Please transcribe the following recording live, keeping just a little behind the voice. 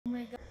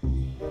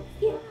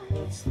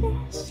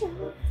What's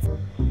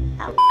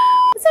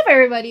up,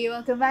 everybody?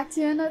 Welcome back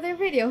to another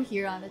video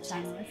here on the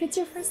channel. If it's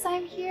your first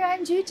time here,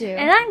 I'm Juju.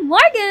 And I'm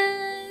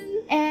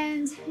Morgan!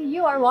 And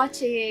you are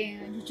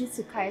watching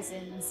Jujutsu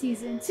Kaisen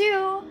Season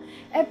 2,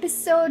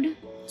 Episode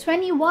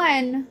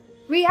 21,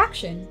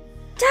 Reaction.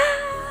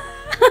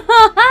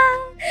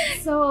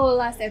 So,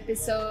 last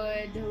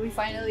episode, we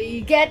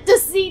finally get to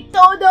see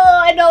Todo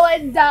and no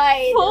one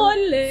died.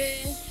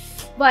 Holy!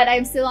 But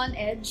I'm still on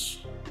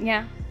edge.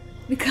 Yeah.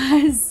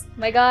 Because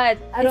my god,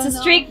 it's a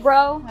streak,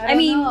 bro. I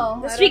mean,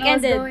 the streak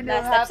ended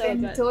last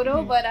episode.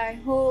 Todo, but I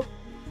hope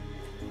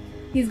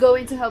he's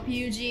going to help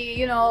Yuji,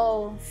 you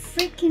know,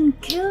 freaking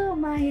kill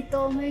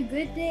Mahito. My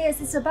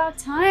goodness, it's about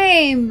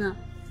time.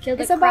 Kill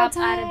the crap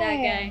out of that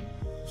guy.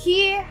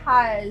 He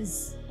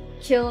has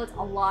killed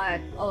a lot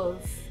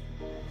of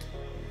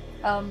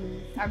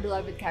our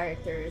beloved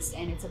characters,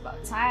 and it's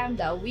about time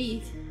that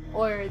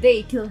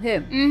they kill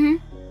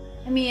him.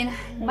 I mean,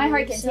 my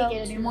heart can't take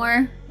it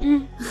anymore.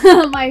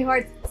 My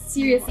heart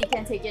seriously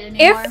can't take it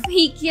anymore. If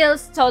he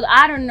kills Toad,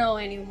 I don't know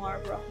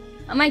anymore, bro.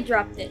 I might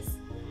drop this.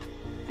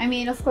 I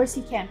mean, of course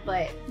he can't,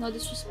 but no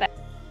disrespect.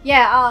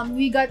 Yeah,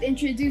 we got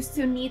introduced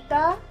to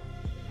Nita.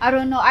 I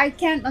don't know. I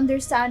can't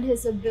understand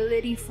his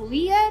ability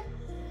fully yet,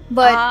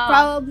 but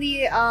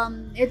probably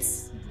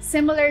it's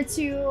similar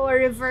to a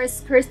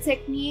reverse curse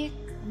technique,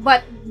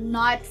 but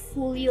not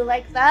fully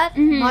like that.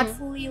 Not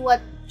fully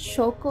what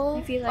Shoko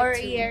or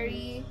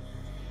Ieri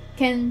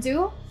can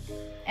do.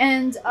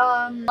 And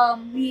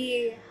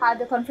we had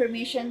the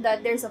confirmation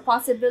that there's a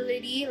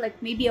possibility,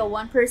 like maybe a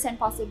 1%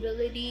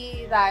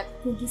 possibility, that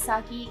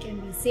Kugisaki can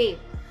be saved.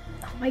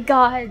 Oh my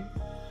god.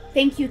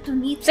 Thank you to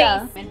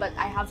Nita. But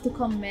I have to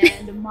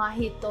commend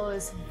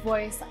Mahito's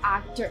voice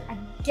actor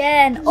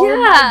again. Yeah. Oh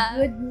my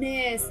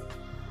goodness.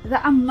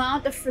 The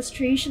amount of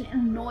frustration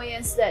and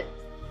annoyance that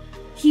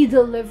he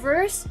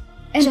delivers.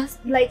 And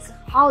just like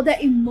how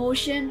the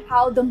emotion,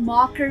 how the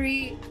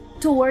mockery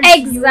towards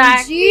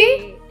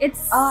Yuji.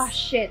 It's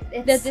shit.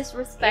 It's the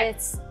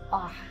disrespect.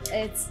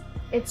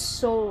 It's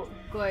so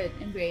good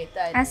and great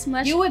that as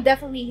much you would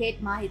definitely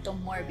hate Mahito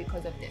more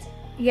because of this.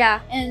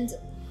 Yeah. And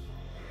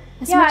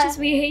as much as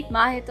we hate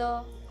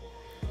Mahito,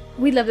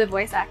 we love the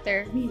voice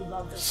actor. We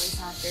love the voice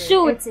actor.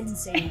 Shoot. It's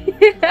insane.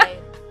 Like,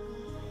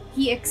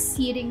 he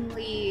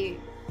exceedingly,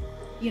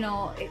 you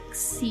know,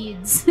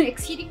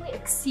 exceedingly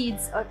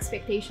exceeds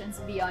expectations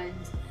beyond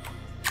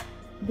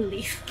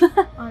belief.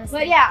 Honestly.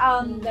 But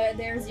yeah,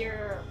 there's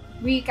your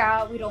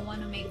recap. We don't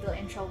want to make the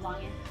intro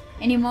long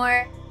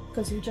anymore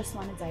because we just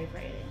want to dive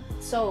right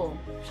in. So,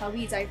 shall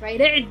we dive right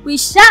in? We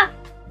shall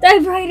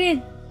dive right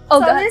in. Oh,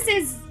 so God. This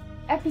is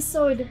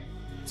episode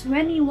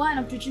 21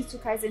 of Jujutsu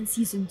Kaisen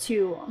Season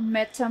 2,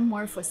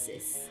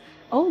 Metamorphosis.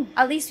 Oh,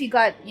 at least we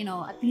got, you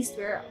know, at least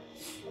we're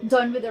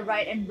done with the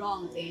right and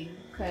wrong thing,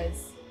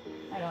 because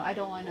I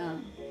don't want to.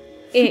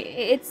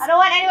 I don't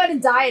want anyone to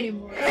die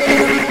anymore.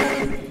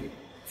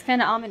 It's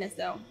kind of ominous,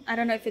 though. I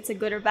don't know if it's a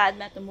good or bad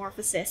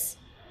metamorphosis.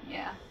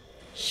 Yeah,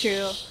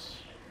 true.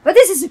 But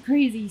this is a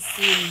crazy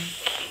scene.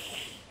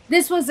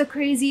 This was a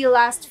crazy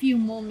last few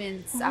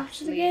moments,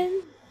 actually.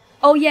 Again?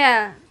 Oh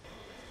yeah.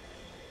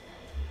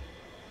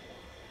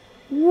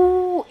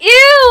 Ooh,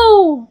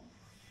 ew!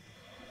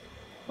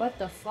 What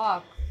the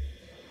fuck?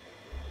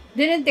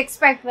 Didn't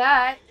expect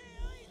that.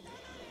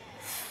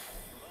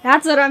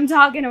 That's what I'm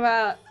talking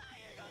about.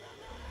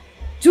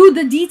 Dude,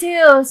 the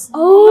details.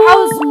 Oh,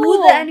 how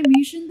smooth the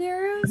animation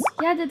there is.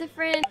 Yeah, the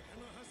different.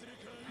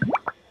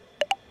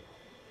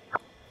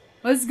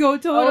 Let's go,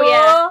 Todo. Oh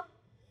yeah.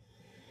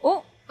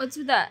 Oh, what's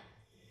with that?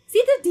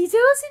 See the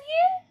details in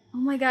here? Oh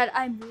my god,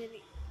 I'm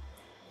really.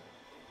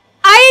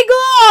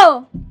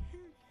 Aigo!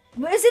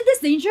 But isn't this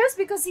dangerous?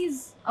 Because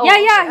he's... Oh,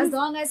 yeah. As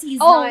long as he's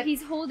not...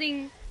 he's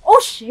holding... Oh,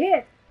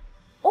 shit.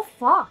 Oh,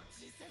 fuck.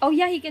 Oh,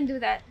 yeah, he can do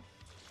that.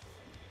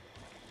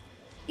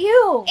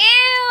 Ew.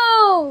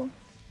 Ew!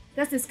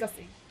 That's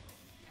disgusting.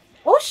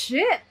 Oh,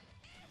 shit.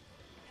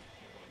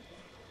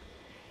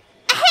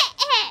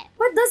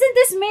 But doesn't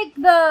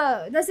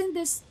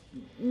this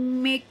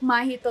make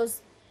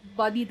Mahito's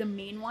body the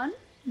main one?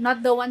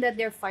 Not the one that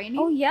they're fighting?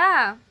 Oh,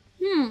 yeah.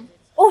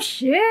 Oh,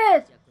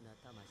 shit.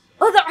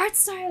 Oh, the art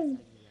style.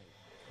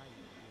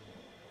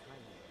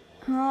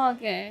 Oh,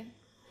 okay.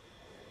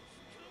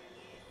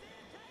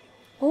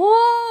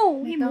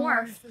 Oh, he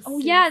morphed. Oh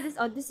yeah,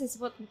 this is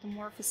what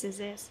metamorphosis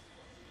is.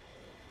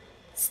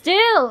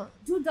 Still,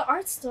 dude, the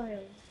art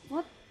style.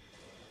 What?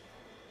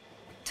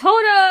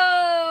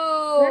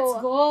 Todo!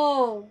 Let's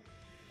go.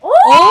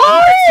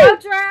 Oh, the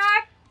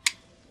soundtrack.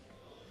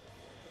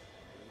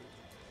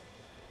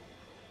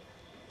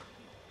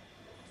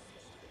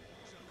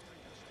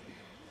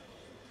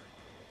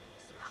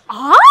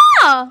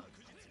 Ah!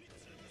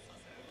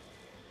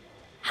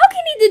 How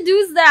can he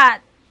deduce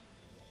that?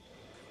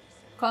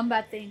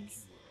 Combat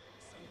things.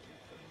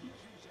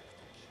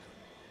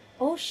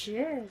 Oh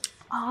shit.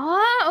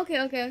 Ah,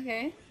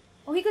 okay.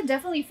 Oh, he could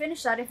definitely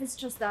finish that if it's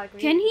just that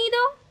great. Can he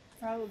though?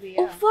 Probably,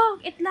 yeah. Oh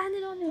fuck, it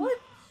landed on him. What?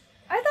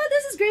 I thought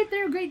this is grade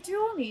 3 or grade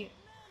 2 only.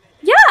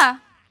 Yeah.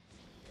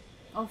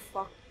 Oh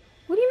fuck.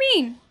 What do you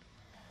mean?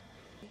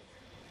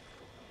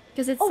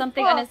 Because it's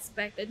something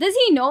unexpected. Does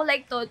he know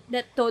like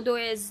that Todo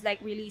is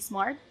like really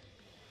smart?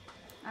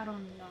 I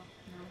don't know.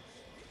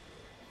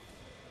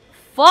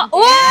 No.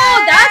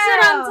 Oh, that's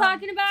what I'm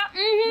talking about.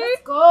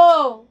 Let's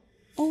go.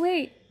 Oh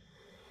wait.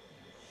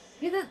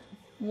 Look at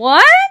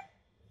What?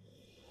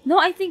 No,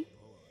 I think.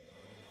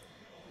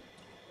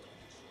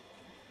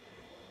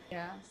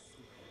 Yeah.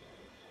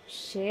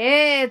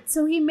 Shit.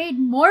 So he made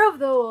more of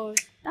those.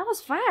 That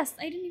was fast.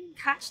 I didn't even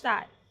catch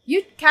that.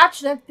 You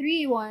catch the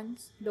 3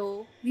 ones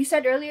though. You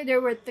said earlier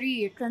there were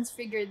 3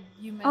 transfigured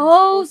humans.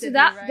 Oh, so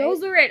that right?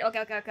 those were it.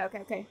 Okay.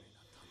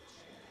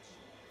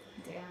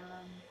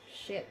 Damn.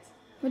 Shit.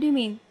 What do you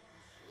mean?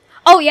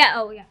 Oh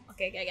yeah.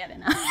 Okay, I get it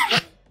now.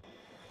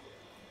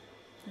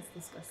 That's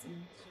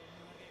disgusting.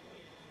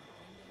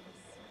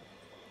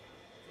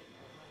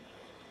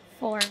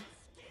 4.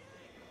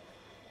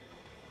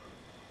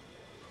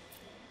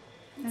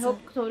 I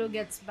hope Toto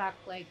gets back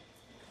like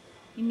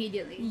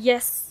immediately.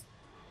 Yes.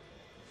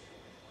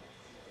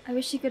 I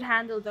wish she could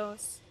handle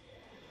those.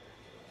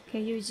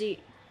 Okay, Yuji.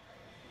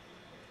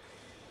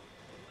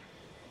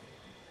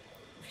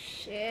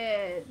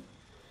 Shit.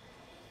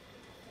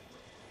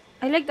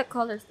 I like the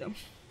colors though.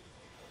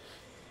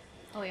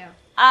 Oh yeah.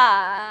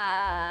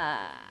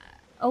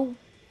 Oh.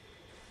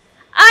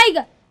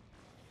 Aiga!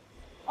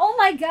 Oh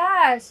my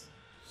gosh.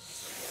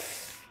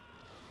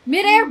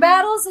 Mid-air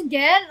battles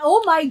again?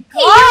 Oh my god! He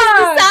used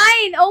the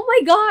sign! Oh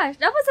my gosh!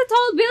 That was a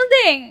tall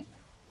building!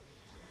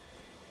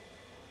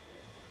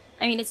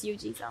 I mean, it's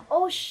Yuji, so.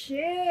 Oh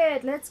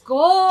shit! Let's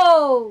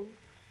go!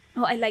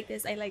 Oh, I like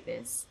this.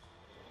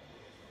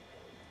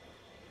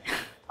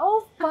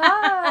 Oh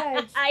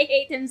fudge! I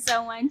hate him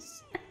so much.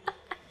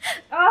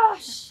 Oh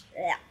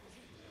shit!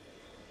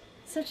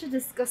 Such a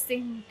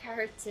disgusting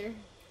character.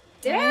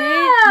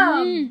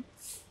 Damn!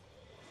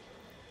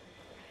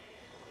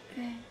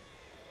 Okay.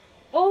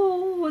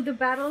 Oh, the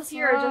battles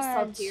here are just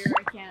top tier.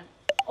 I can't.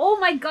 Oh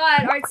my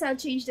god, art style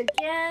changed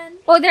again.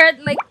 Oh, they're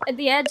at, like at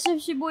the edge of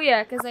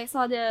Shibuya because I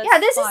saw the. Yeah,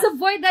 this is the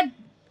void that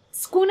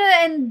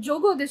Sukuna and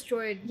Jogo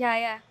destroyed.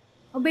 Yeah.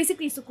 Oh,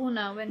 basically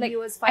Sukuna when Like, he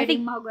was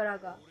fighting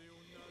Mahogaraga.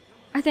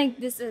 I think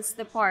this is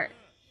the part.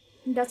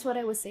 That's what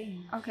I was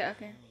saying. Okay.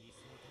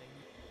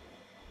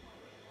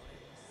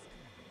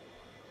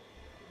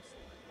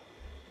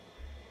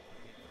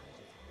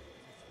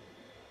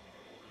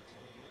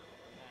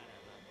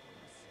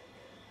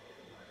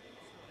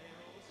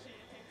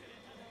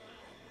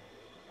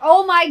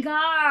 Oh my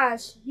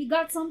gosh! He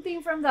got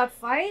something from that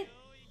fight?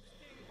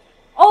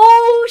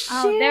 Oh shit!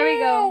 Oh, there we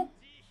go.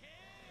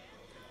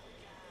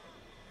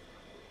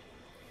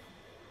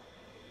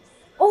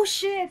 Oh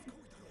shit!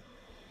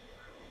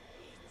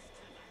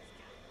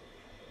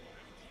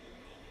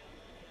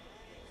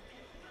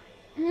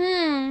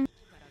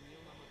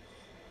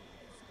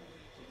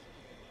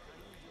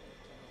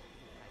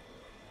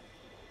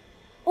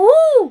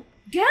 Oh!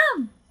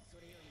 Damn!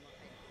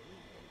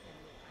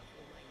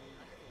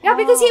 Yeah,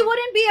 because he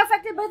wouldn't be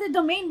affected by the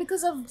domain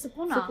because of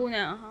Sukuna.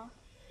 Sukuna,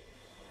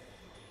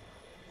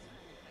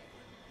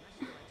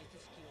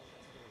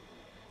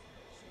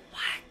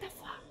 What the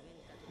fuck?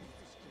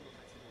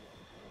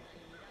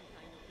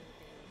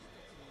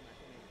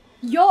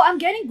 Yo, I'm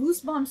getting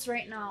goosebumps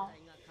right now.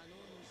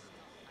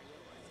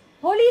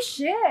 Holy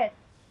shit!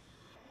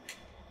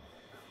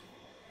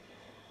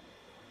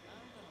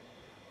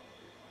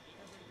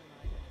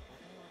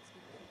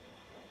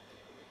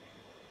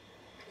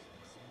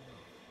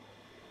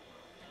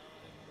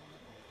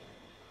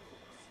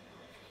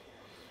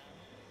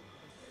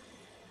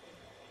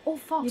 Oh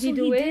fuck, Did so he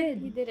do he it? did.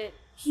 He did it.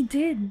 He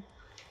did.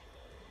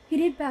 He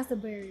did pass the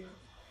barrier.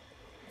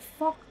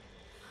 Fuck.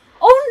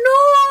 Oh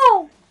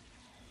no!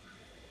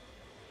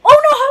 Oh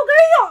no, how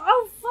can you?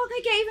 Oh fuck,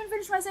 I can't even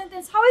finish my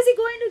sentence. How is he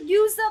going to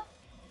use the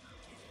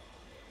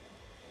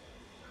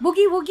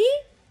Boogie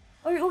Woogie?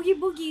 Or Oogie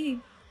Boogie?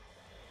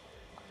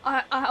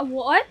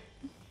 What?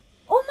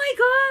 Oh my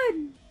god!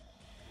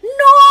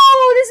 No!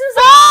 This is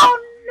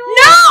No!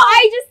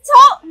 I just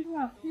told.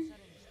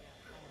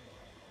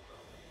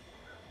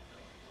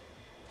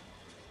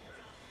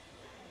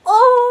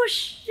 Oh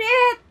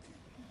shit!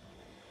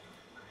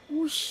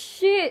 Oh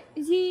shit!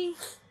 Is he?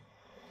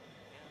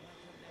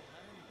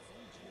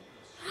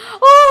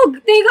 Oh,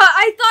 thank God!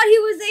 I thought he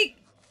was like.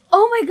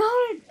 Oh my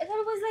God! I thought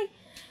it was like.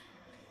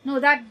 No,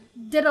 that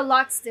did a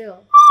lot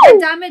still. That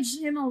damaged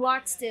him a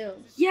lot still.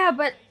 Yeah,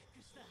 but.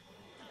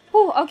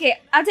 Oh,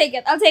 okay. I'll take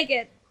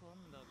it.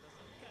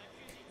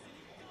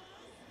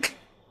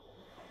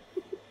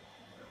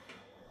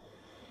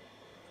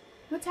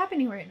 What's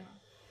happening right now?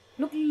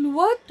 Look,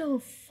 what the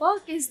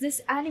fuck is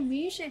this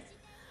animation?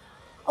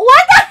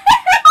 What the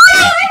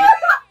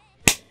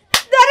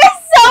That is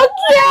so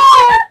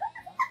cute!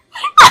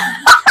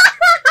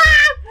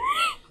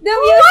 The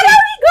music.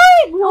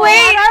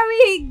 What are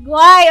we going? Wait,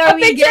 Why are a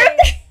we picture of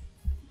getting?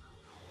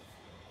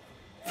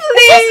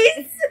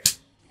 Please!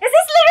 Is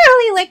this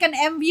literally like an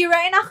MV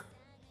right now?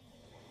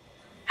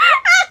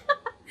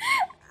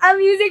 A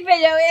music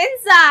video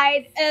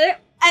inside an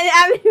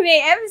anime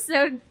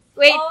episode.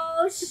 Wait.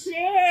 Oh shit!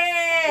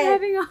 I'm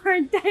having a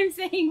hard time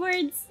saying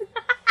words.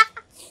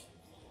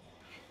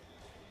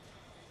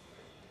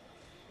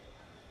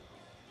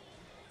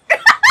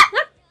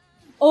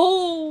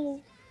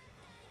 Oh.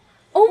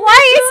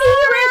 Why is he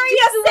wearing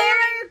a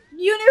sailor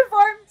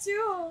uniform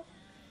too?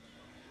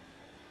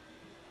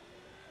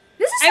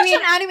 This is such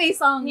an anime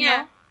song,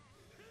 yeah.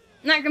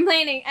 No? Not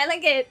complaining. I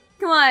like it.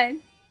 Come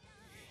on.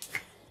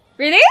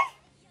 Really?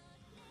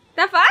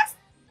 That fast?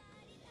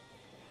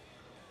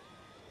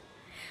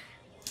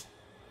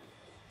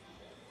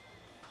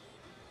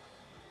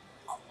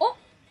 Oh.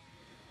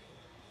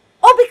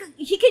 Oh, because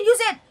he can use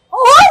it.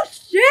 Oh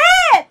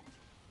shit!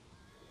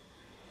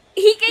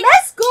 He can.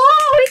 Let's go.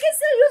 He can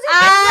still use it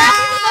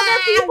with other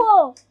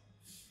people.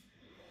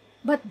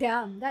 But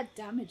damn, that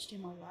damaged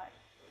him a lot.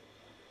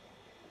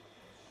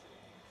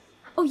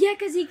 Oh yeah,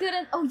 because he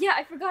couldn't. Oh yeah,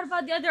 I forgot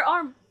about the other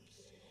arm.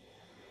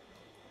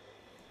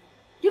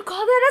 You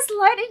call that a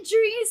slight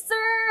injury,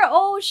 sir?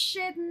 Oh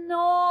shit,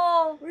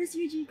 no. Where's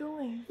Yuji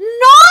going?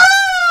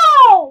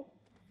 No!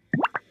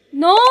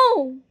 No.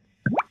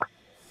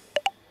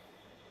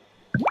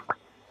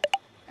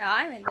 Oh,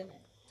 I'm in the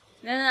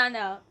net.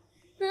 No.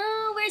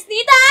 No, where's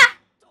Nita?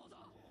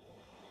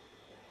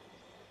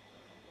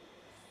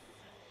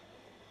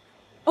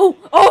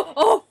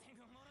 Oh.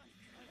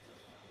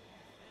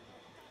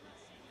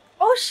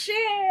 Oh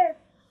shit!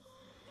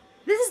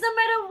 This is the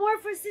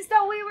metamorphosis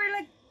that we were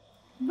like,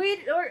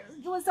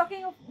 he was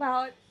talking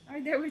about, or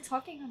they were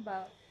talking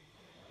about.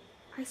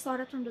 I saw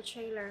that from the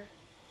trailer,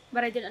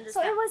 but I didn't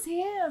So understand. it was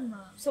him.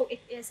 So it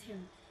is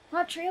him.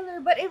 Not trailer,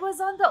 but it was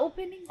on the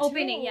opening too.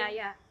 Opening,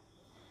 yeah.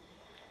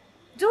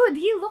 Dude,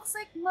 he looks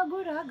like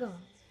Maguraga.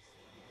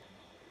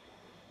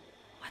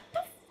 What the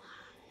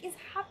fuck is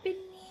happening?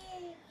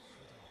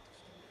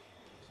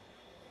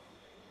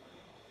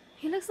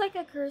 He looks like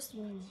a cursed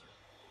one.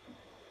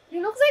 He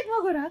looks like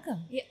Maguraga.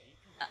 Yeah.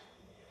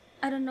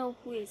 I don't know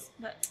who is,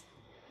 but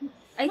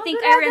I think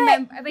I Maguraga-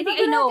 remember. I think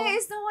I know. Maguraga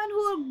is the one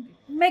who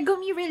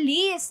Megumi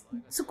released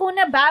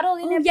Sukuna battle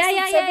in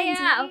episode 17.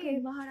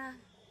 Okay, Bahara.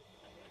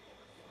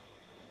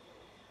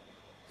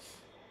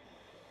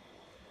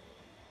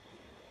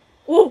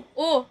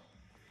 Oh.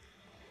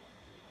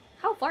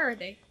 How far are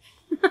they?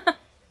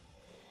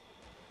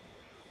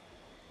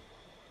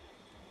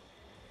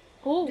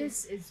 Oh.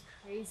 This is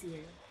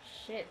crazier.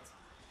 Shit.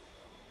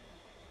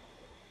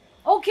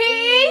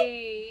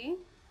 Okay.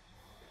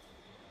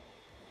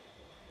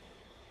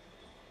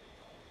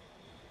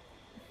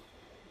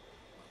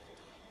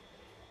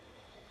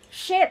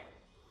 Shit.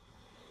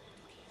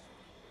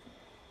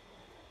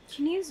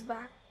 Can you use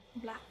Black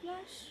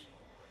Flash?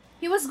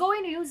 He was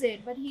going to use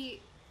it, but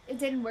it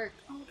didn't work.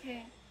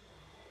 Okay.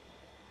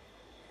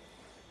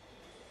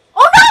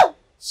 Oh no!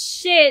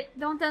 Shit!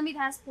 Don't tell me it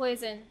has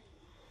poison.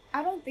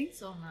 I don't think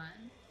so,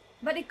 man.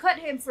 But it cut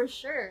him for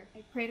sure.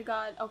 I pray to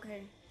God.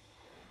 Okay.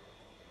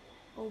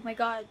 Oh my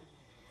God.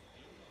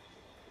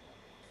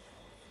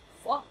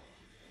 Fuck.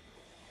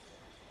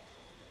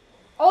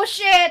 Oh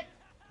shit!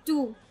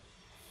 2.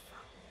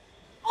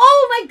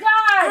 Oh my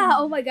god!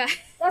 Oh my God.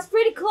 That's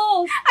pretty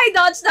close. I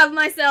dodged up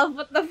myself.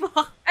 What the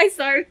fuck? I'm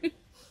sorry.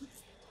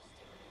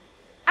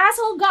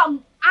 Asshole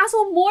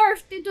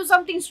morphed into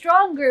something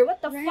stronger.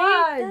 What the Right?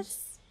 fudge?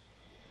 That's...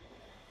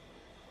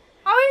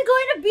 How are you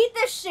going to beat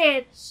this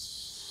shit?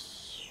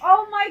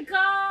 Oh my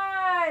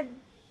god!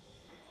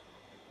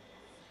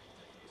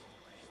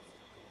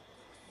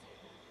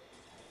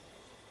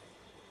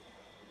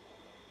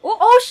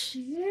 Oh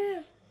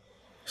shit!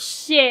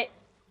 Shit.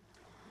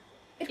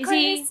 It Is cut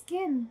he- his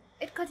skin.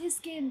 It cut his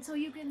skin, so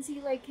you can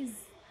see like his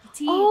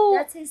teeth. Oh.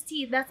 That's his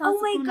teeth. That's not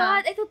Oh my Sukuna.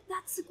 God. I thought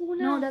that's Sukuna.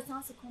 No, that's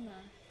not Sukuna.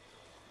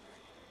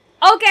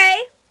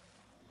 Okay.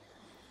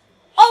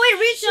 Oh, it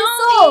reached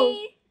his soul.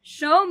 me.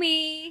 Show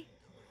me.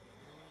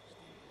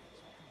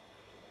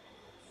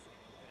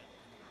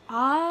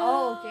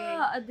 Oh,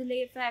 okay. A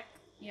delay effect.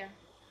 Yeah.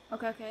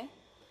 Okay.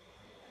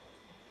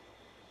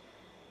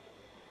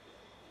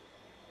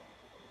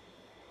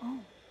 Oh.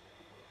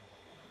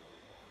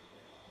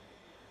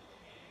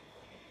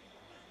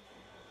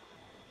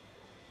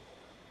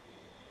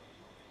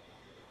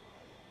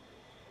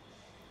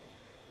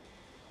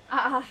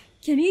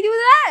 Can he do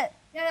that?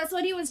 Yeah, that's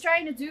what he was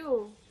trying to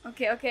do.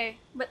 Okay.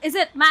 But is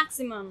it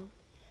maximum?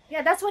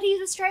 Yeah, that's what he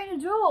was trying to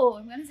do.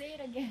 I'm gonna say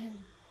it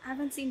again. I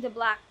haven't seen the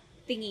black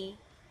thingy.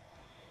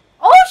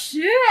 Oh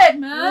shit,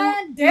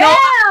 man! No.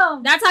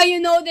 Damn! That's how you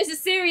know this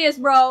is serious,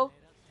 bro.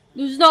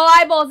 There's no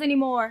eyeballs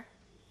anymore.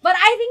 But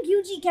I think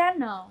Yuji can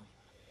now.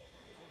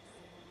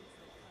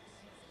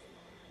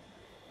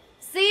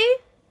 See?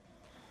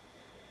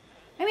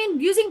 I mean,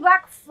 using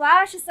Black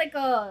Flash is like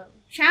a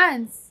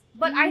chance.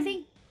 But I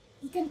think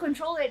he can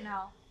control it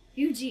now.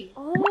 Yuji.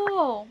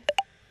 Oh.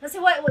 That's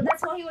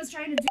what he was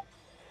trying to do.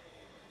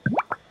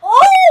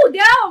 Oh,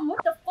 damn!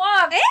 What the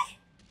fuck? Eh?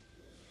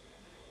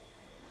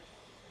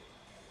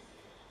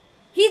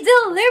 He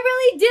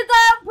deliberately did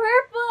that on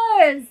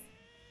purpose!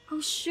 Oh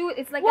shoot,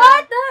 it's like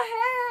What the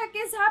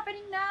heck is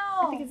happening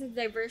now? I think it's a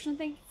diversion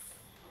thing.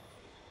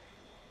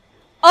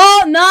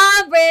 Oh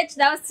no, Bridge,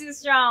 that was too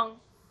strong.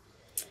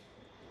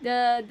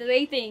 The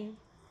delay thing.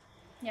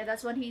 Yeah,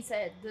 that's what he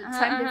said. The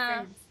time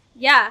difference.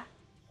 Yeah.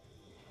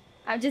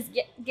 I'm just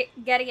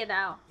getting it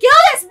now. Kill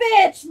this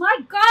bitch! My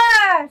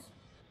gosh!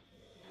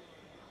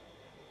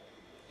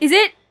 Is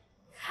it?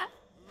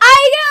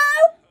 I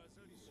know!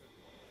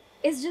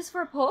 It's just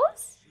for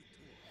pose?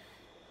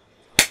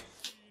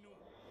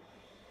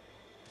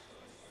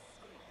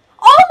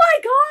 Oh my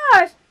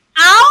gosh!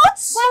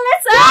 Ouch! Well,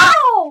 let's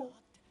go!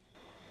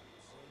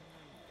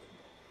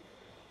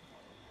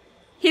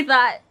 He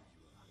thought.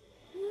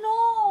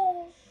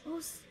 No!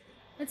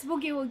 It's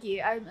Boogie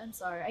Woogie. I'm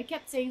sorry. I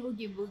kept saying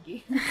Oogie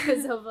Boogie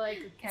because of like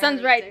a character.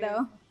 Sounds right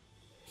though.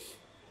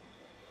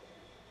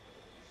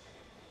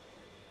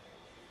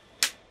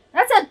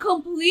 That's a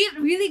complete,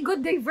 really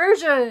good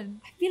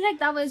diversion. I feel like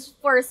that was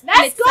for a split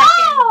Let's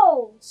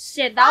go! second.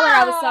 Shit, that's what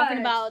I was talking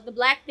about. The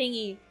black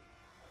thingy.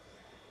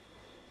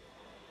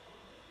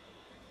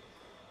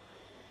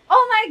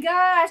 Oh my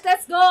gosh,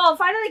 let's go!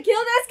 Finally kill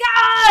this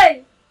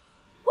guy!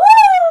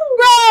 Woo!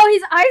 Bro,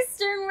 his eyes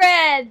turn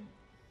red.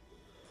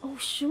 Oh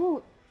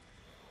shoot.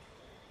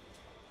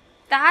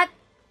 That.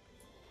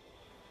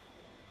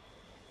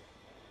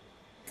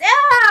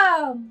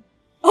 Damn!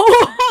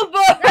 Oh,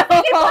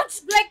 bro! He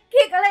punched, like,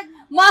 kick, like,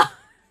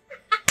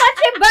 punch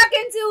him back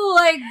into,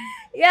 like,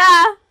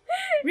 yeah.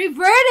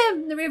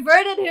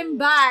 Reverted him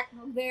back.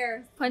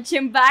 There. Punch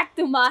him back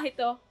to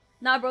Mahito.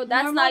 Nah, bro,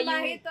 that's Normal not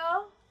you.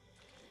 Mahito?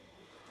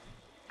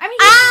 I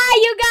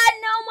mean, You got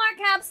no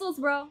more capsules,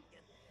 bro.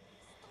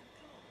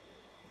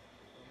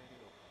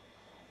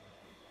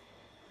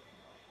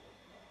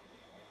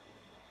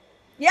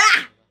 Yeah.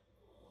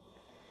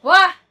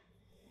 what?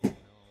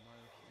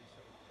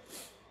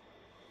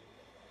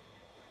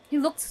 He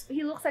looks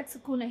like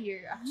Sukuna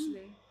here,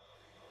 actually.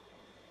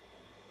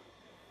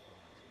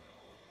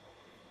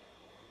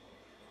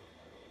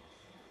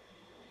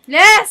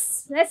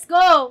 Yes! Let's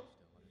go!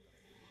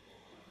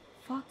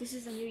 Fuck, this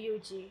is a new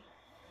Yuji.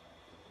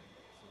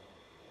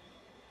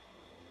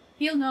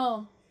 He'll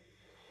know.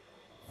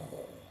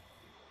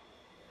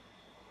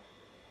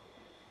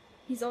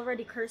 He's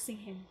already cursing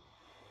him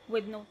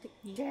with no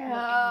technique. No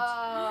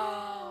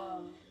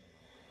energy. Damn.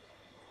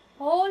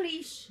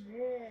 Holy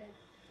shit.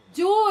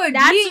 Dude,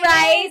 That's he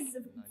right. is-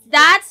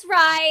 That's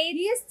right.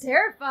 He is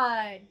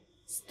terrified.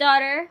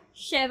 Stutter,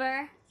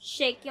 shiver,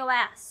 shake your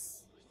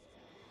ass.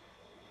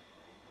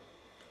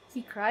 Is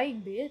he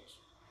crying, bitch?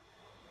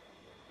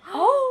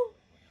 Oh!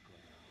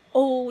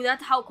 Oh,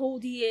 that's how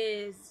cold he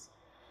is.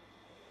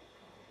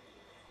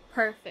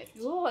 Perfect.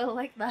 Oh, I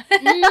like that.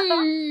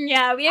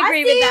 Yeah, we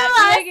agree with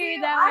that. We agree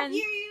with that I one.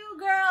 hear you,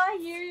 girl. I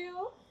hear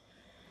you.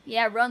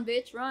 Yeah, run,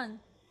 bitch, run.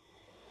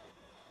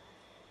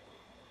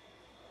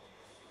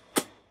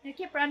 I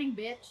keep running,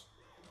 bitch.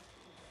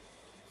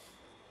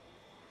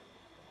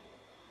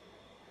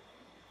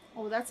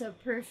 Oh, that's a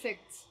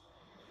perfect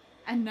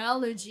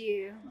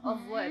analogy of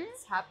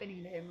what's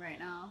happening to him right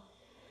now.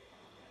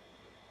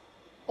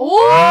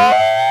 Oh!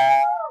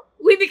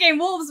 We became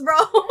wolves, bro.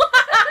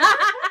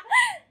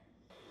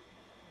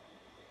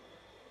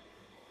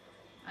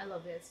 I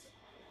love this.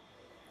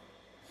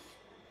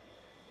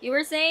 You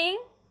were saying?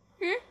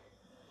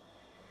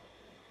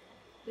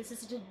 This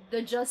is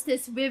the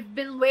justice we've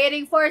been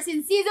waiting for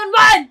since season 1!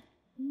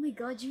 Oh my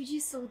god,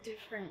 Juji's so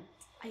different.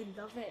 I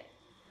love it.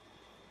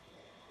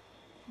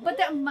 But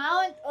the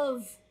amount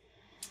of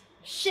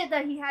shit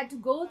that he had to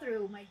go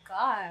through, my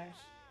gosh.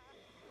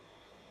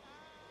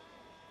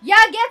 Yeah,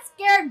 get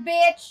scared,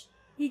 bitch!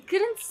 He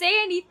couldn't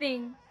say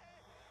anything.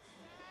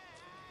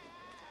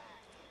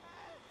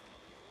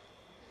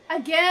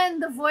 Again,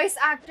 the voice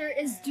actor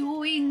is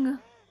doing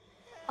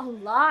a He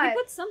lot.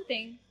 put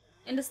something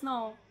in the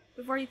snow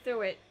before he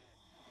threw it.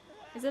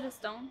 Is it a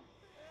stone?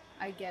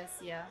 I guess,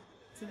 yeah.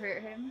 To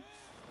hurt him.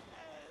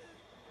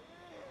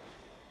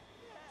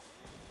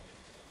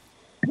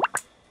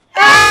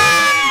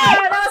 Ah!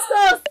 That was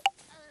close!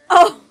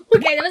 Oh,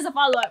 okay, that was a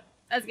follow-up.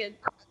 That's good.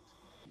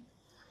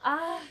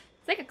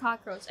 It's like a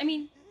cockroach. I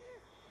mean,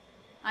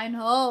 I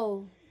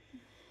know.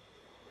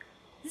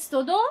 Is this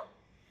Todo?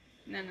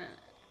 no.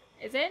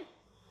 Is it?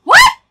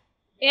 What?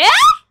 Yeah?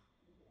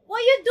 What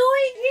are you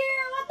doing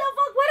here? What the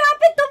fuck? What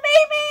happened to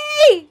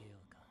Mimi?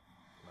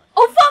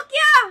 Oh, fuck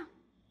yeah!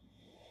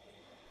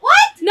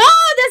 What? No,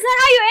 that's not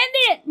how you end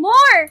it.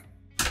 More.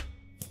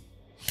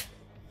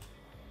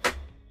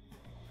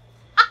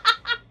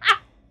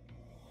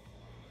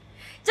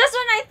 Just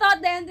when I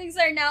thought the endings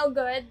are now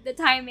good, the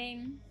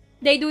timing,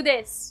 they do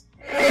this.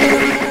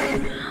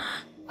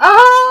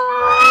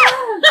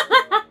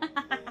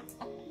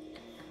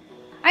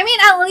 I mean,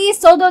 at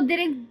least Todo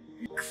didn't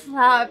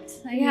clap.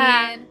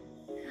 Yeah.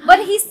 But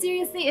he's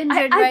seriously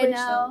injured I right wish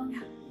now. so.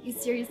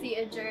 He's seriously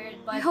injured.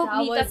 But I hope that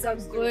Nita was a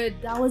comes through.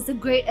 good. That was a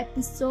great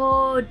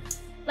episode.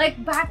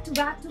 Like back to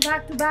back to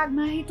back to back.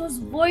 Mahito's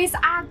voice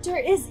actor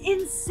is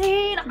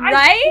insane.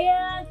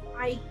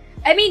 Right?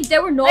 I mean,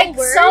 there were no Like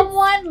words.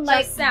 someone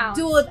like sounds.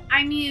 dude.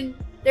 I mean,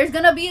 there's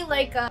gonna be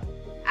like a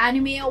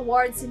anime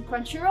awards in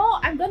Crunchyroll.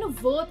 I'm gonna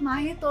vote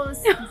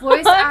Mahito's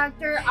voice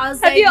actor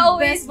as Have like you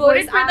always best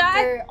voted voice for that?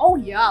 actor. Oh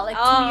yeah, like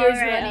 2 years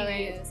right, running. right.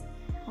 Yes.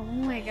 Oh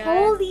my god.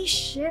 Holy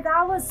shit,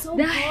 that was so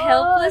The good.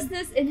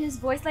 helplessness in his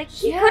voice, like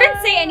he Yeah.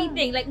 couldn't say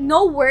anything, like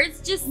no words,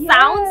 just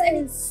sounds, and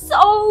it's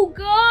so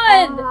good.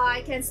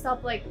 I can't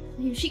stop. Like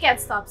she can't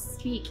stop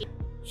speaking.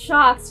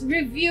 Shocks.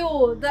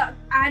 Review. The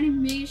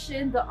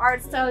animation, the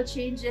art style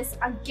changes.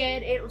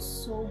 Again, it was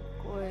so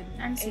good.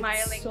 I'm smiling.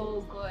 It's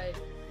so good.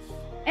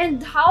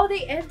 And how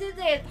they ended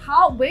it.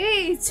 How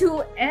way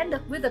to end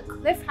up with a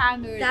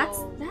cliffhanger. That's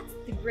though. that's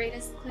the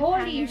greatest cliffhanger.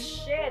 Holy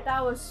shit,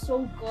 that was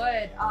so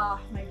good. Ah,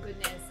 my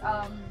goodness.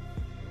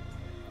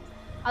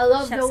 I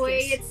love Chef's the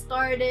way kiss. it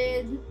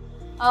started.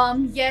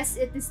 Yes,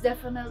 it is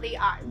definitely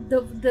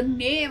the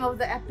name of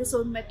the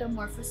episode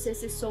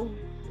Metamorphosis is so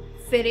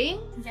fitting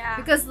Yeah.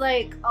 because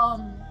like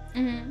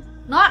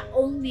not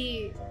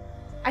only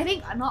I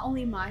think not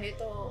only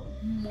Mahito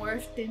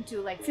morphed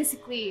into like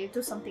physically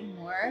into something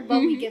more, but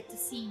we get to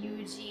see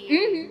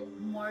Yuji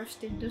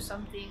morphed into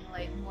something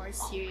like more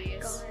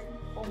serious.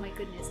 Oh my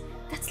goodness.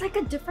 That's like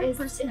a different It's,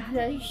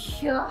 personality.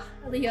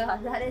 yeah,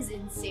 that is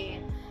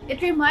insane.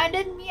 It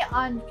reminded me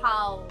on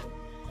how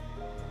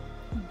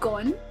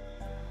Gon,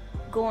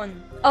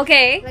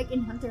 Okay. like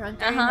in Hunter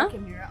x Hunter in the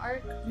Chimera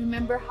arc,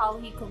 remember how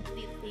he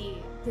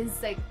completely his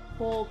like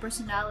whole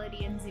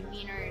personality and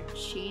demeanor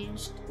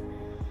changed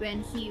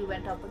when he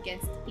went up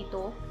against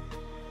Ito.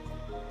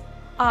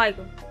 I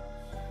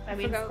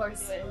mean, of forgot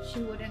course, what you she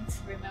wouldn't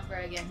remember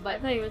again,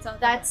 but thought you were talking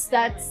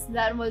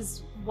that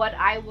was what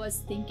I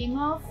was thinking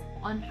of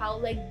on how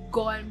like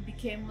Gon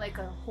became like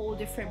a whole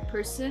different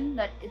person,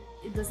 that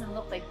it doesn't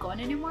look like Gon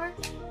anymore.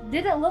 It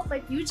didn't look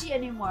like Yuji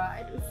anymore.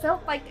 It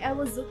felt like I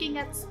was looking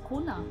at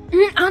Sukuna.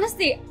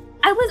 Honestly,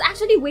 I was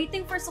actually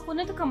waiting for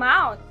Sukuna to come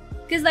out.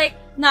 Cause like,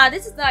 nah,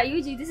 this is not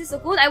Yuji, this is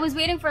Sukuna. I was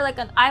waiting for like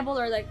an eyeball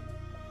or like,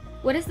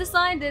 what is the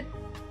sign that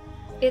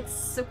it's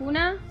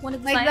Sukuna? One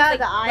of the Like signs,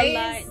 the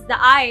eyes? the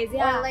eyes,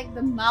 yeah. Or like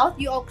the mouth.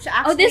 You actually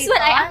Oh, this one,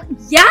 thought,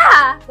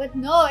 yeah. but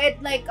no,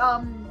 it like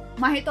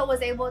Mahito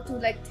was able to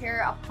like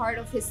tear a part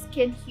of his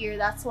skin here.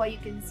 That's why you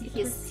can see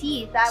his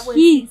teeth. That was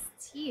his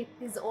teeth,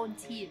 his own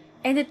teeth.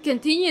 And it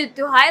continued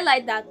to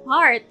highlight that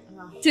part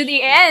to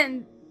the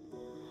end.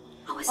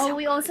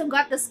 We also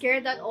got the scare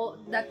that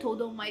that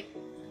Todo might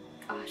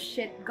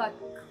got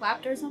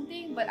clapped or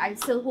something, but I'm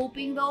still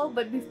hoping though.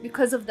 But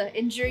because of the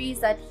injuries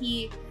that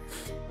he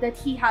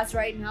has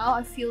right now,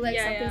 I feel like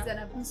something's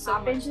gonna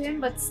happen to him.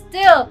 But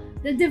still,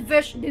 the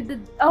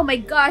diversion, oh my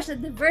gosh, the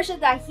diversion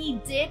that he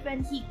did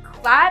when he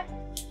clapped.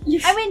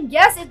 I mean,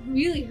 yes, it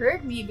really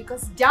hurt me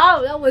because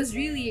that was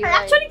really. I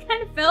actually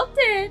kind of felt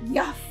it.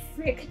 Yeah,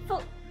 frick. It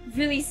felt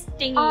really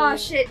stingy. Oh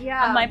shit,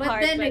 yeah. On my but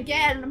part, then but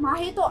again,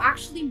 Mahito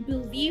actually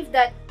believed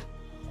that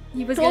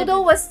he was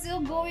Todo was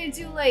still going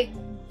to like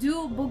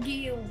do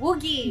boogie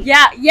woogie.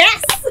 Yeah.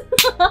 Yes.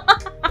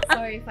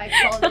 Sorry if I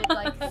called it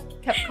like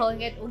kept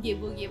calling it oogie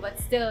boogie, but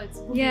still it's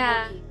boogie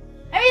woogie.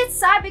 I mean, it's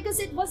sad because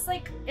it was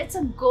like it's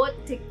a good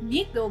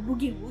technique though,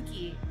 boogie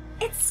woogie.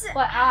 It's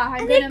but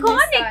I'm an gonna miss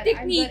iconic that.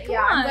 technique.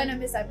 I'm gonna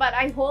miss that. But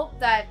I hope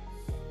that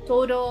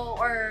Todo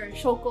or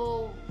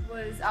Shoko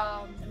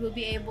will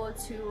be able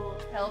to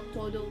help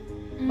Todo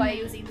by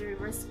using the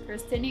reverse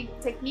curse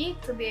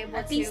technique to be able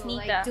At to least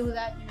like do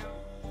that. You know,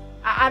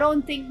 I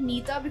don't think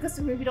Nita, because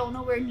we don't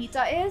know where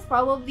Nita is.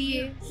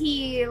 Probably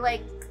he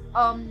like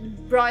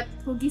brought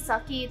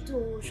Kugisaki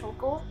to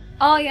Shoko.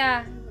 Oh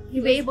yeah,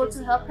 He'll be able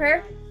to help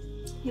her.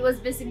 He was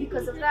busy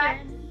because of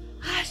that.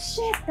 Ah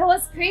shit, that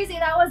was crazy.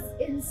 That was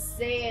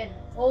insane.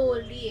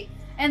 Holy.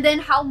 And then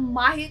how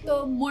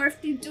Mahito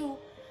morphed into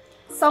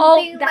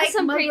something that's like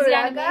some crazy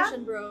Maguraga.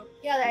 animation, bro.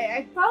 Yeah,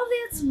 I probably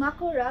it's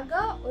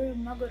Makuraga or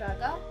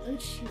Maguraga.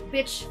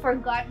 Bitch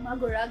forgot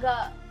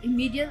Maguraga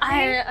immediately.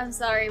 I'm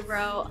sorry,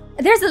 bro.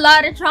 There's a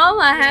lot of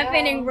trauma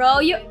happening, bro.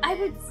 I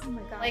would. Oh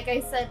my god. Like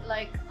I said,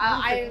 like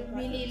I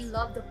really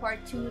love the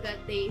part 2 that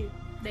they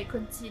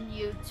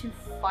continue to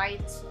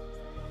fight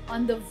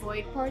on the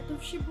void part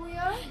of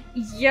Shibuya.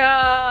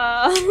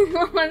 Yeah,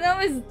 that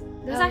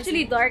was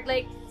actually insane. dark.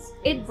 Like,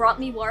 it brought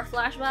me war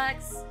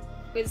flashbacks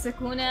with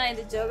Sakuna and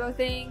the Jogo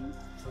thing,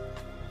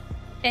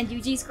 and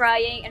Yuji's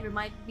crying, and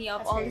reminded me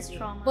of all this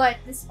trauma. But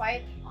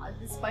despite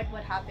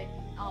what happened,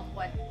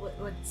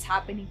 what's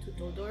happening to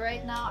Todo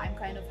right now, I'm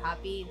kind of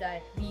happy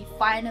that we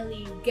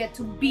finally get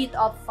to beat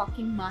up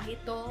fucking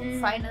Mahito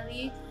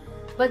finally.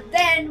 But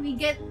then we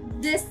get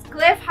this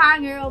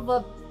cliffhanger of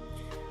a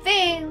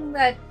thing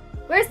that.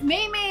 Where's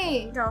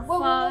Mei?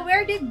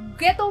 Where did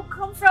Geto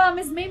come from?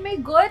 Is Mei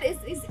good?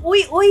 Is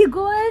Ui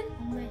good?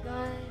 Oh my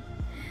god.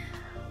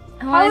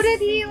 How did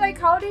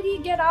he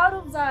get out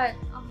of that?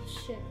 Oh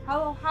shit.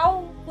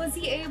 How was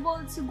he able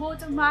to go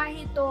to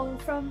Mahito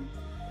from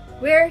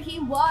where he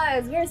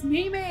was? Where's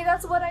Mei?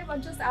 That's what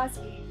I'm just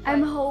asking.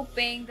 I'm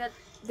hoping that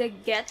the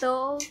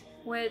Ghetto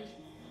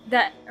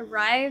that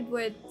arrived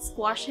would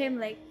squash him,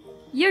 like,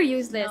 you're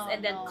useless,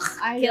 and then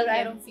kill him.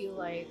 I don't feel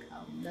like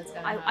that's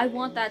gonna happen. I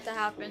want that to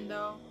happen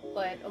though.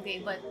 But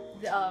okay,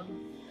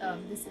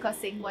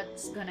 discussing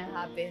what's gonna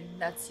happen,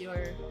 that's your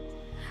theory?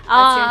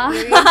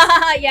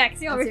 Yeah,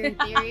 that's your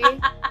theory?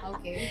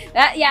 Okay.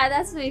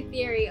 That's my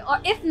theory. Or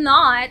if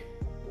not,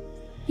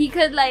 he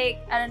could, like,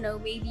 I don't know,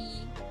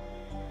 maybe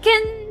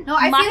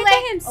I feel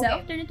like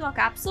himself turn into a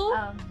capsule?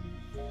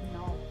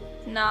 No.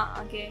 Nah,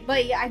 okay.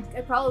 But yeah,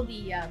 I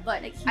probably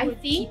but Like, I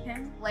would think keep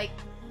him? like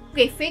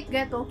okay, fake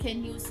Geto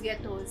can use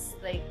Geto's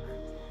like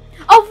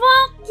Oh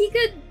fuck! He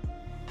could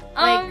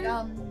like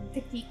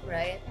technique,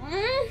 right?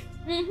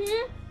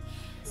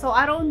 So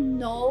I don't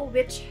know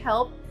which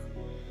help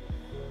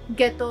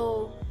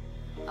Geto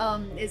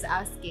is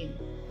asking,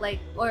 like,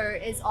 or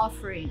is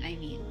offering. I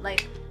mean,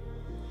 like,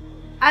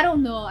 I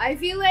don't know. I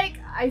feel like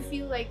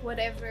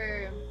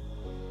whatever.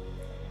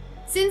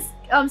 Since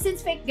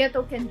fake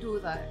Geto can do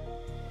that,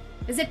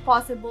 is it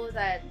possible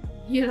that,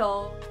 you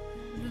know,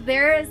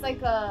 there is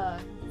like a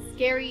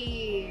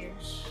scary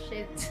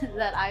shit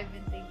that I've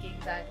been thinking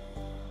that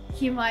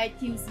he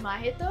might use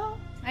Mahito?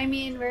 I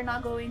mean, we're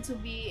not going to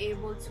be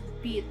able to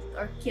beat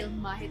or kill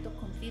Mahito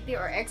completely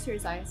or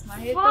exercise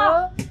Mahito.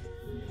 Fuck.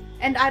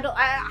 And I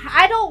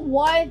don't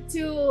want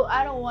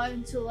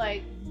to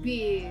like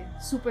be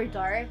super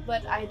dark,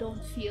 but I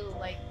don't feel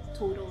like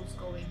Todo's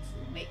going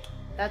to make it.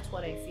 That's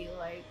what I feel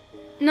like.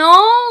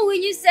 No,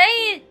 when you say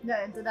it,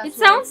 it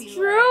sounds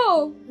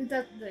true. Like.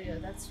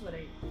 That's what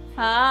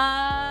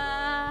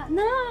I.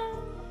 No.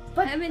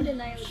 But I'm in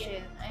denial shit.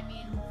 Again. I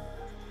mean,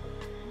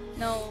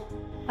 no.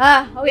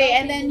 Okay,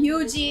 and then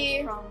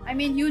Yuji. I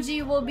mean,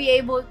 Yuji will be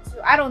able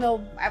to. I don't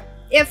know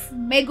if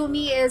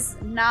Megumi is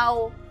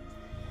now,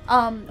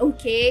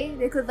 okay.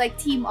 They could like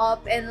team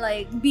up and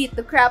like beat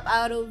the crap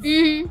out of,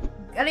 you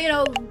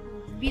know,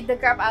 beat the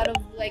crap out of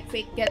like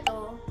fake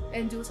Geto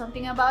and do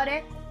something about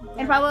it,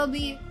 and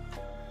probably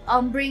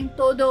bring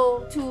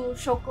Todo to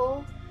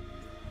Shoko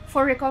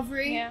for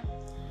recovery. Yeah.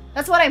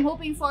 That's what I'm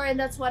hoping for, and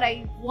that's what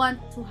I want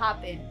to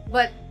happen.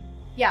 But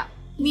yeah,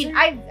 I mean,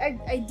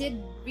 I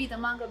did read the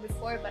manga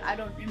before, but I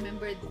don't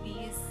remember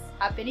these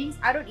happenings.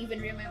 I didn't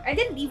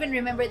even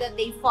remember that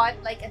they fought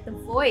like at the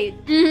void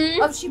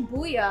of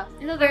Shibuya.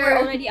 You know, they were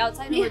already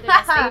outside or they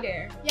stay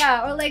there.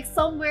 Yeah, or like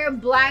somewhere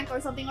blank or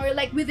something, or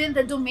like within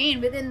the domain,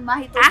 within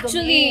Mahito's domain.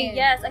 Actually,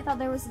 yes, I thought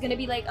there was gonna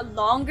be like a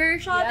longer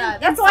shot. Yeah,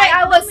 that's why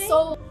I was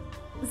so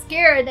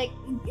scared. Like,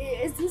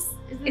 is this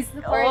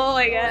the part? Oh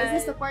my god! Is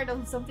this the part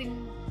of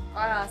something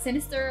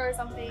sinister or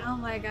something? Oh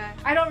my god!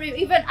 I don't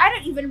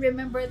even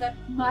remember that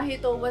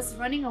Mahito was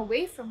running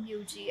away from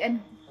Yuji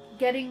and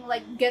getting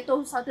like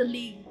Geto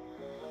suddenly.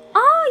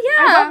 Oh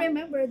yeah! I don't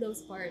remember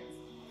those parts.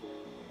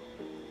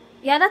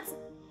 Yeah, that's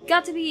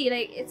got to be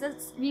like it's a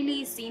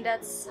really scene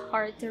that's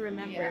hard to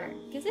remember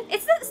because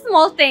it's a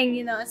small thing,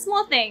 you know,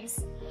 small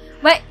things.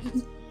 But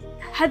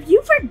have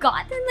you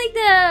forgotten like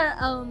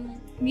the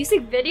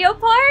music video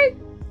part?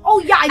 Oh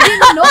yeah, I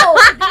didn't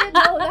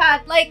know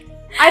that. Like,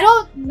 I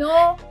don't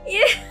know.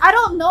 Yeah. I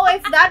don't know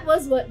if that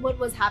was what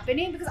was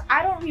happening because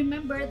I don't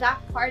remember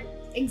that part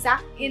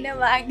exactly in the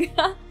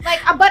manga.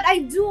 Like, but I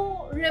do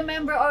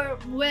remember, or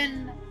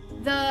when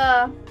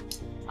the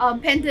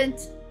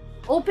pendant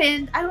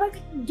opened, I'm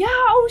like, yeah,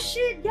 oh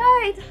shit,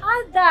 yeah, it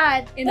had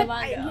that in the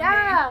manga.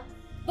 Yeah, okay.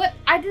 But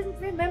I didn't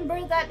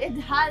remember that it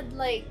had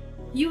like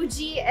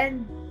Yuji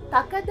and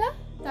Takada.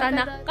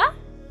 Tanaka?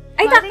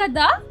 Ay,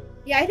 Takada?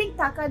 Yeah, I think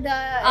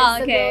Takada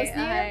is the girl's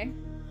name. Okay.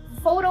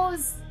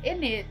 Photos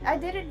in it. I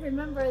didn't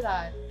remember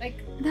that. Like,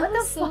 that what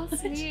was the so fuck?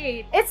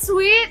 sweet. It's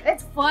sweet.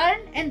 It's fun.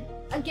 And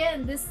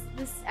again, this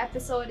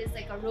episode is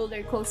like a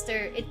roller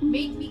coaster. It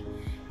gave me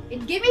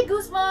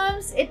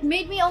goosebumps. It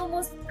made me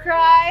almost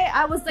cry.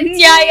 I was like,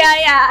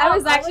 yeah. I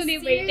was actually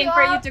waiting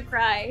for you to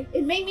cry.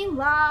 It made me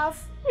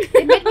laugh.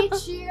 It made me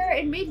cheer.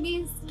 It made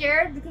me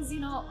scared because,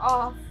 you know,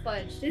 oh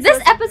fudge.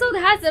 This episode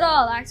has it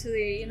all,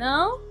 actually. You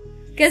know.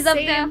 Because of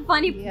the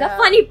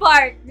funny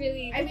part,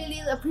 really. I really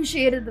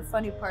appreciated the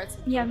funny parts.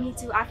 Yeah, me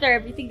too. After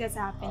everything that's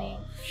happening,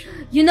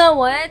 you know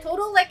what?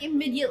 Todo like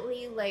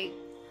immediately like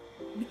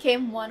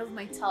became one of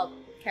my top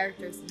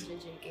characters in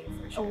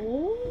JJK for sure.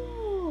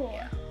 Oh,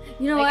 yeah.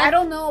 You know like, what? I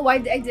don't know why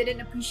I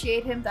didn't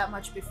appreciate him that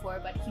much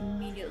before, but he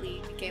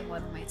immediately became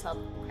one of my top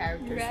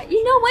characters. Right.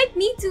 You know what?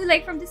 Me too.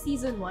 Like from the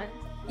season 1.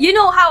 You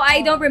know how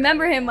I don't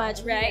remember him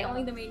much, right? Yeah.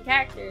 Only the main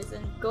characters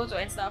and Gojo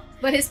and stuff.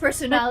 But his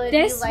personality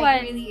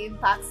really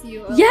impacts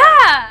you.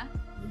 Yeah!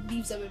 Like,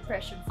 leaves an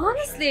impression.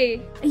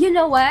 Honestly. Sure. You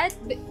know what?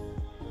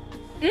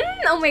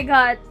 Oh my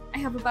god. I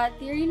have a bad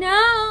theory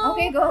now.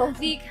 Okay, go.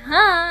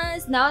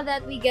 Because now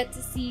that we get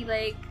to see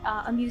like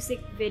a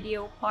music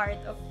video part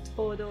of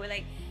Todo,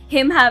 like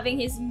him having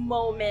his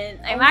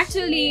moment, I'm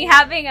actually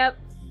having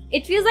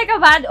it feels like a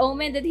bad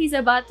omen that he's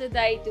about to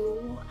die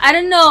too. I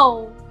don't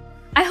know.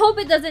 I hope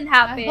it doesn't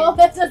happen. I hope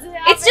it doesn't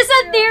happen. It's just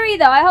a theory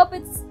though. I hope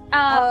it's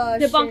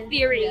debunked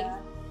theory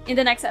in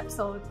the next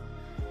episode.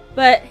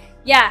 But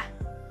yeah.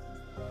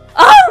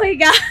 Oh my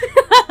god.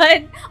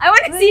 I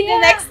want to see the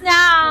next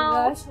now.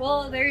 Oh gosh.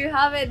 Well, there you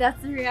have it.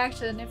 That's the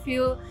reaction. If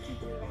you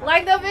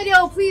like the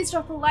video, please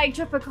drop a like,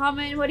 drop a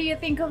comment. What do you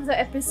think of the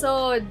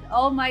episode?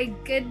 Oh my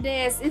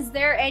goodness. Is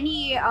there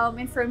any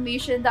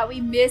information that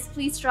we missed?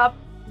 Please drop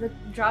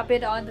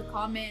it on the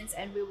comments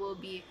and we will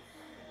be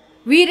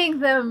reading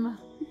them.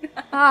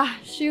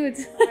 Shoot.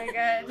 Oh my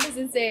god, this is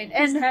insane.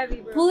 And heavy,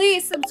 bro.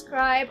 Please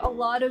subscribe. A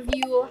lot of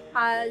you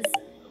has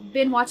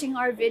been watching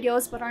our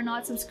videos but are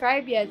not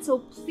subscribed yet. So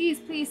please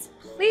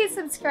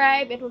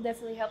subscribe. It will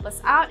definitely help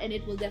us out and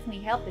it will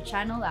definitely help the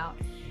channel out.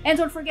 And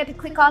don't forget to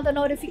click on the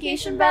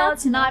notification bell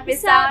to not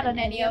miss out on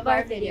any of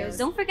our videos.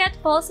 Don't forget to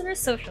follow us on our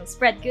socials,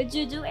 spread good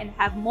juju, and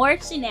have more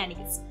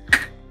shenanigans.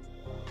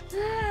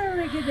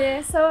 Look at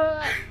this.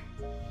 So,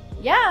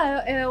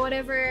 yeah,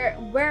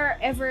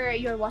 wherever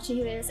you're watching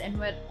this and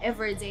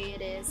whatever day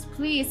it is,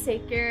 please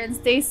take care and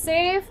stay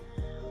safe.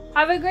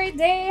 Have a great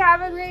day,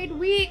 have a great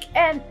week,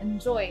 and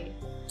enjoy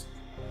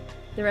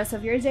the rest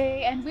of your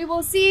day. And we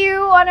will see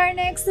you on our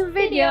next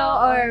video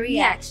or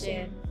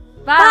reaction.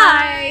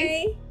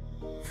 Bye!